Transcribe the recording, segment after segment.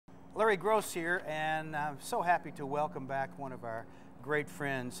Larry Groce here, and I'm so happy to welcome back one of our great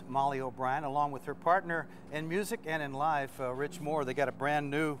friends, Mollie O'Brien, along with her partner in music and in life, Rich Moore. They got a brand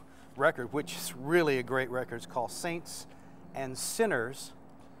new record, which is really a great record. It's called Saints and Sinners.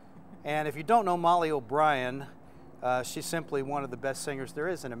 And if you don't know Mollie O'Brien, she's simply one of the best singers there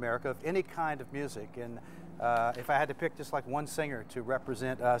is in America of any kind of music. And if I had to pick just like one singer to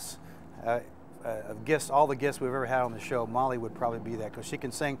represent us, all the guests we've ever had on the show, Mollie would probably be that, because she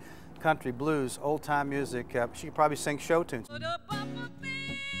can sing country, blues, old time music. She could probably sing show tunes. As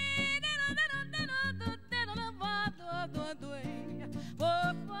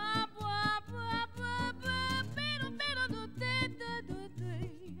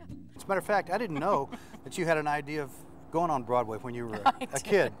a matter of fact, I didn't know that you had an idea of going on Broadway when you were a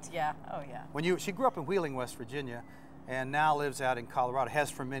kid. Yeah, oh yeah. She grew up in Wheeling, West Virginia, and now lives out in Colorado,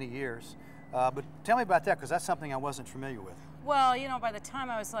 has for many years. But tell me about that, because that's something I wasn't familiar with. Well, you know, by the time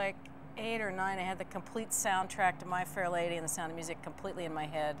I was like 8 or 9, I had the complete soundtrack to My Fair Lady and The Sound of Music completely in my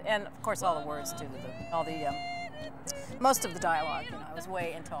head, and of course all the words too, most of the dialogue. You know, I was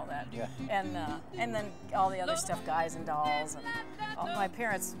way into all that. Yeah. And then all the other stuff, Guys and Dolls, and my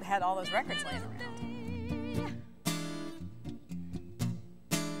parents had all those records laying around.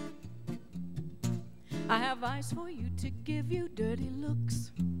 I have eyes for you to give you dirty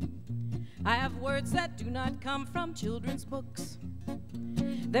looks. I have words that do not come from children's books.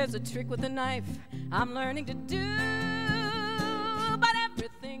 There's a trick with a knife I'm learning to do, but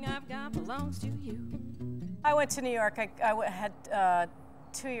everything I've got belongs to you. I went to New York. I had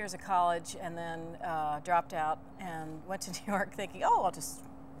 2 years of college and then dropped out and went to New York thinking, oh, I'll just,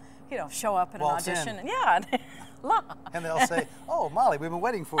 you know, show up at an audition. And yeah. And they'll say, oh, Mollie, we've been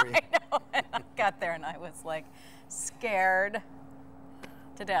waiting for you. I know. And I got there and I was like scared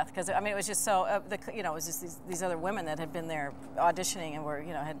to death, because I mean it was just so you know, it was just these other women that had been there auditioning and were,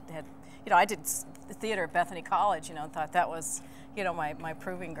 you know, had you know, I did theater at Bethany College, you know, and thought that was, you know, my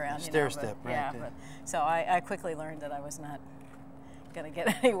proving ground. Stair step, right? Yeah, but so I quickly learned that I was not going to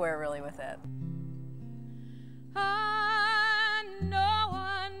get anywhere really with that. I know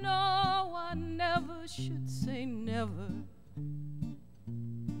I never should say never,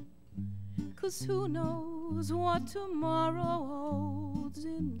 'cause who knows what tomorrow holds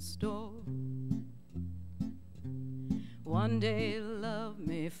in store. One day love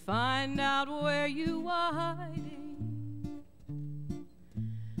may find out where you are hiding,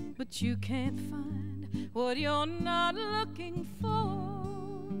 but you can't find what you're not looking for.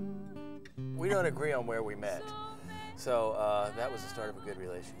 We don't agree on where we met, so that was the start of a good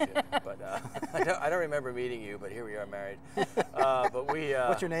relationship. But I don't remember meeting you, but here we are married. But we.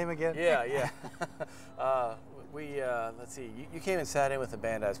 What's your name again? Yeah. Let's see. You came and sat in with the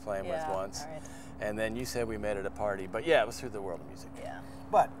band I was playing with once, right. And then you said we met at a party. But yeah, it was through the world of music. Yeah.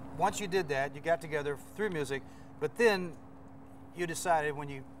 But once you did that, you got together through music. But then you decided when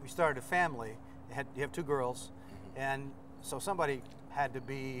we started a family, you have 2 girls, and so somebody had to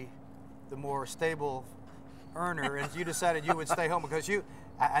be the more stable earner, and you decided you would stay home because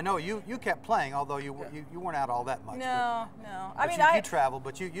I know you kept playing, although you weren't out all that much. No. I mean, you traveled,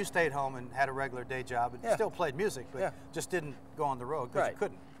 but you stayed home and had a regular day job and still played music, but just didn't go on the road because you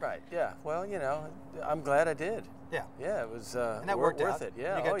couldn't. Right. Yeah. Well, you know, I'm glad I did. Yeah. Yeah. It was and that worked worth out. it.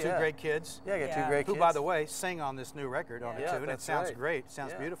 Yeah. You got 2 great kids. Yeah, I got 2 great kids. Who, by the way, sing on this new record on it too, and it sounds great. It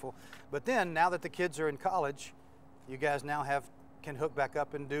sounds beautiful. But then, now that the kids are in college, you guys now can hook back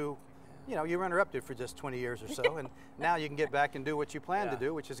up and do. You know, you were interrupted for just 20 years or so, and now you can get back and do what you plan to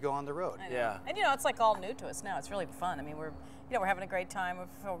do, which is go on the road. Yeah. And you know, it's like all new to us now. It's really fun. I mean, we're having a great time. We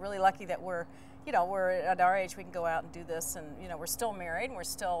feel really lucky that we're at our age, we can go out and do this, and you know, we're still married and we're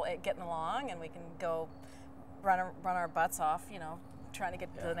still getting along, and we can go run our butts off, you know, trying to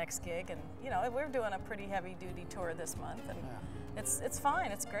get to the next gig. And you know, we're doing a pretty heavy duty tour this month, and it's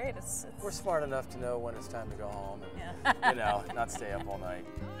fine. It's great. We're smart enough to know when it's time to go home, and you know, not stay up all night.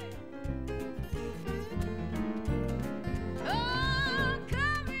 Oh,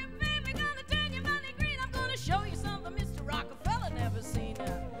 come here, baby, gonna turn your money green. I'm gonna show you something Mr. Rockefeller never seen.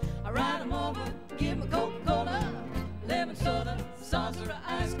 I ride him over, give him a Coca-Cola, lemon soda, saucer of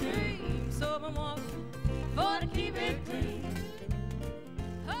ice cream, soap and water for to keep it clean.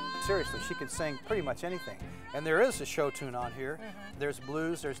 Seriously, she can sing pretty much anything. And there is a show tune on here. There's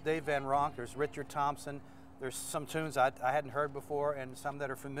blues, there's Dave Van Ronk, there's Richard Thompson. There's some tunes I hadn't heard before and some that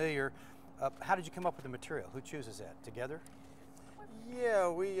are familiar. How did you come up with the material? Who chooses that? Together?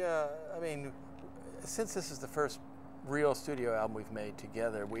 Yeah, I mean, since this is the first real studio album we've made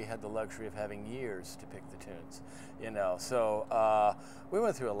together, we had the luxury of having years to pick the tunes, you know. So we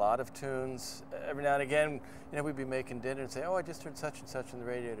went through a lot of tunes. Every now and again, you know, we'd be making dinner and say, oh, I just heard such and such on the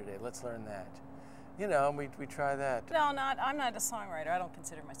radio today. Let's learn that. You know, and we try that. No, I'm not a songwriter. I don't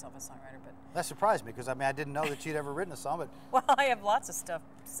consider myself a songwriter, but. That surprised me because I mean I didn't know that you'd ever written a song, but Well, I have lots of stuff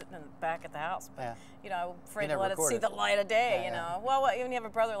sitting in the back at the house, but yeah. you know, I'm afraid to never let it see recorded. the light of day. Yeah, you yeah. know, well, when you have a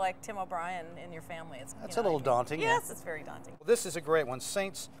brother like Tim O'Brien in your family, it's That's you know, a little daunting, yeah. Yes, it's very daunting. Well, this is a great one,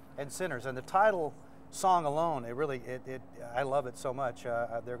 Saints and Sinners, and the title song alone, I love it so much.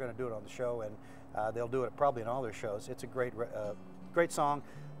 They're going to do it on the show, and they'll do it probably in all their shows. It's a great song.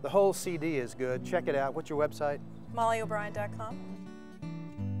 The whole CD is good. Check it out. What's your website? MollieO'Brien.com.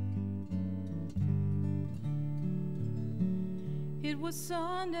 It was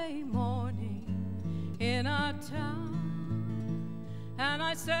Sunday morning in our town, and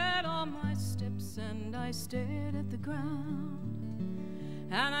I sat on my steps and I stared at the ground,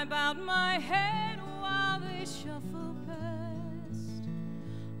 and I bowed my head while they shuffled past,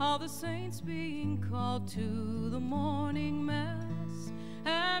 all the saints being called to the morning mass,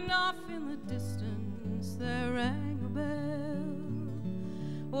 and off in the distance there rang a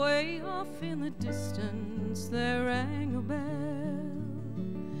bell, way off in the distance there rang a bell,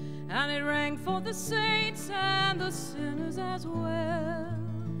 and it rang for the saints and the sinners as well,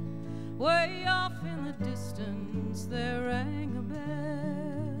 way off in the distance there rang a bell.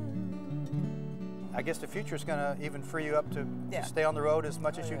 I guess the future is going to even free you up to Yeah. stay on the road as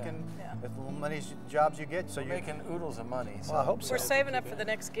much as you yeah. can, Yeah. with the many jobs you get. So We're you making oodles of money. So Well, I hope so. We're saving up for the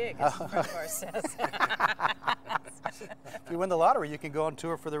next gig, as a friend of ours says. If you win the lottery, you can go on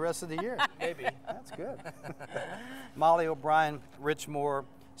tour for the rest of the year. Maybe. That's good. Mollie O'Brien, Rich Moore,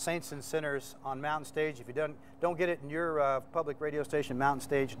 Saints and Sinners on Mountain Stage. If you don't get it in your public radio station,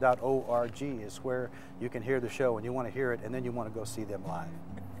 mountainstage.org is where you can hear the show, and you want to hear it, and then you want to go see them live.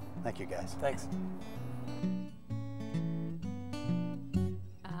 Thank you, guys. Thanks.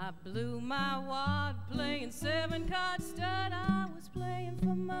 I blew my wad playing 7-card stud. I was playing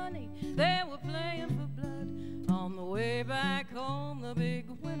for money, they were playing for blood. On the way back home, the big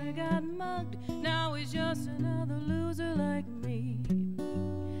winner got mugged. Now he's just another loser like me.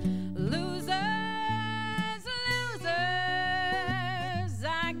 Losers, losers,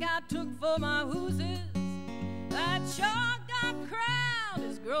 I got took for my hooses. That shotgun crowd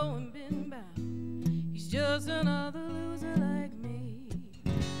is growing bin bound. He's just another loser like